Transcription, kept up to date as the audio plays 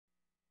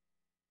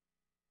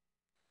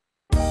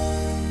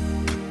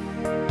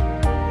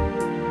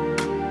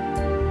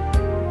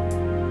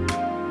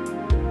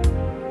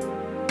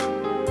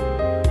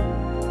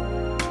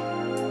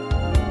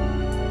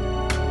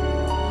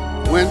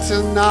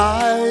winter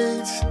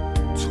night,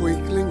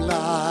 twinkling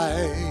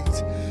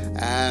light,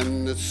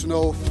 and the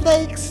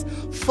snowflakes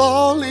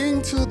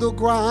falling to the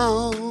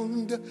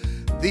ground.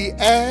 The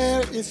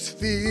air is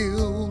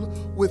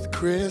filled with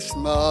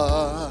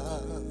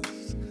Christmas.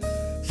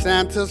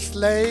 Santa's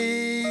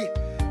sleigh,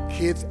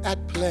 kids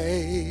at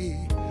play.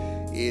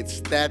 It's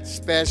that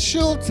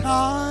special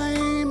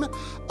time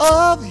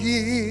of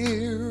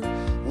year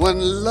when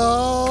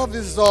love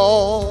is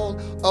all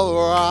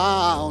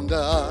around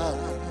us,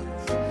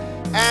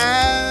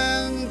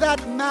 and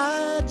that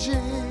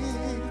magic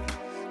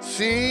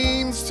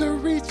seems to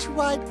reach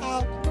right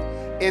out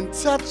and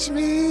touch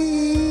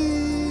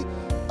me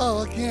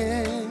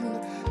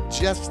again,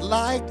 just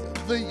like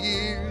the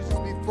years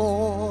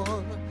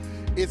before.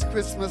 It's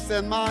Christmas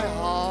in my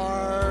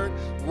heart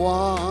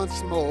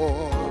once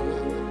more.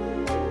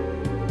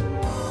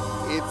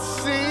 It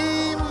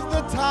seems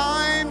the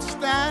time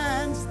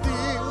stands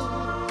still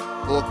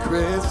for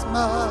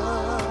Christmas.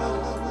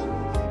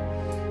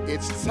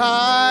 It's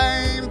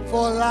time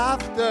for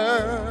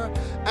laughter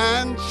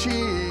and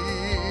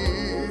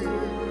cheer.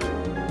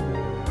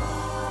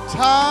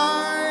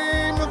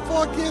 Time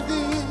for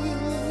giving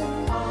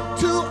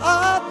to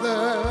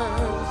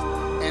others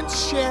and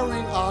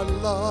sharing our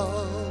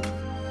love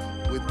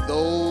with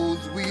those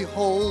we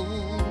hold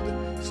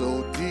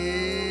so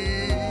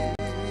dear.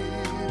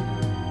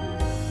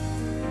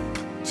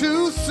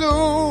 Too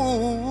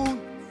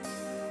soon,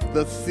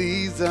 the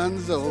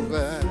season's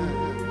over.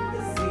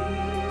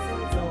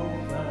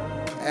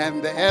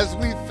 And as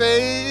we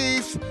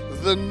face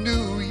the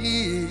new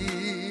year,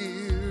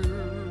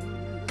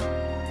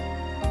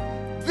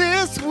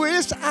 this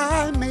wish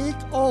I make,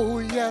 oh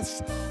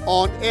yes,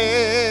 on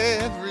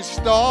every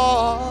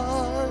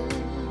star,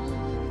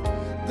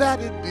 that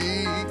it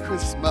be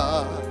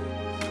Christmas,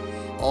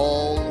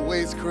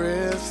 always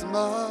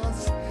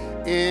Christmas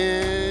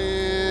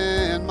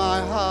in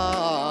my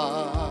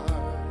heart,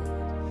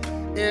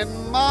 in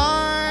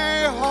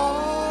my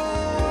heart.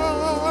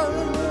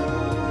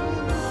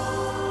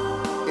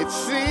 It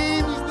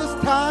seems this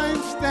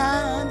time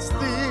stands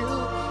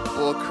still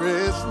for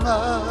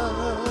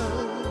Christmas.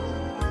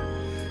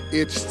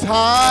 It's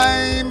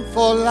time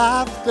for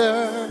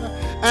laughter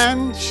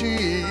and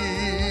cheer.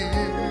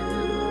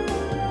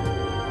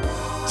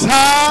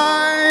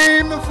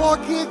 Time for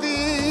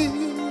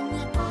giving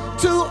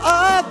to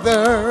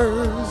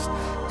others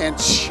and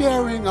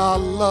sharing our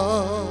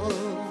love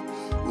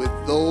with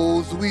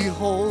those we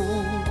hold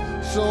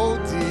so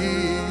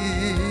dear.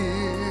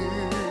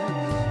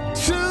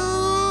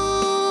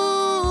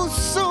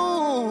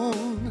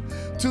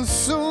 Too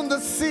soon the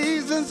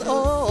season's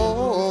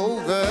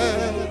over.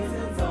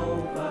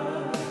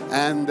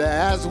 And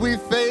as we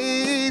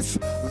face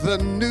the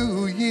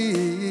new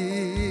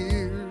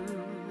year,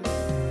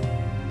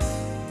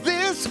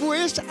 this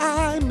wish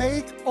I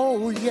make,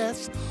 oh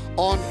yes,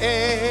 on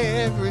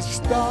every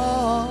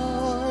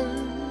star,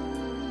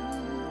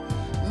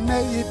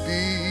 may it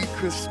be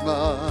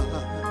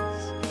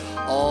Christmas,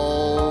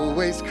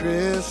 always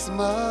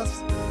Christmas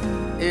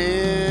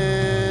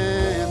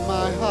in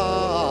my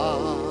heart,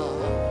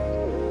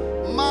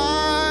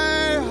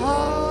 my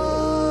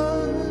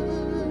heart,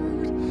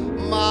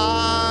 my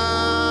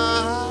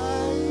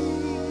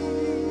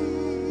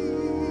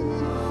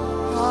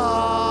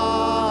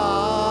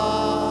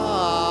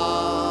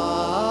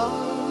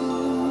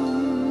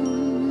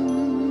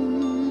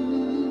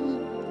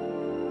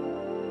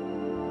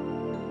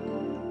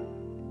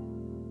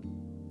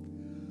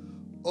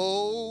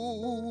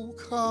oh,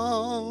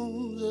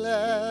 come,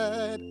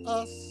 let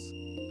us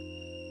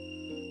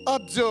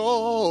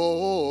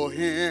adore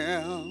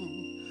Him.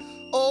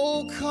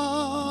 Oh,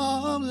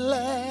 come,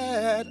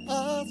 let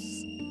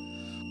us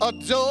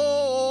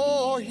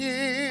adore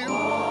Him.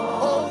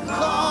 Oh,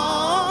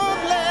 come.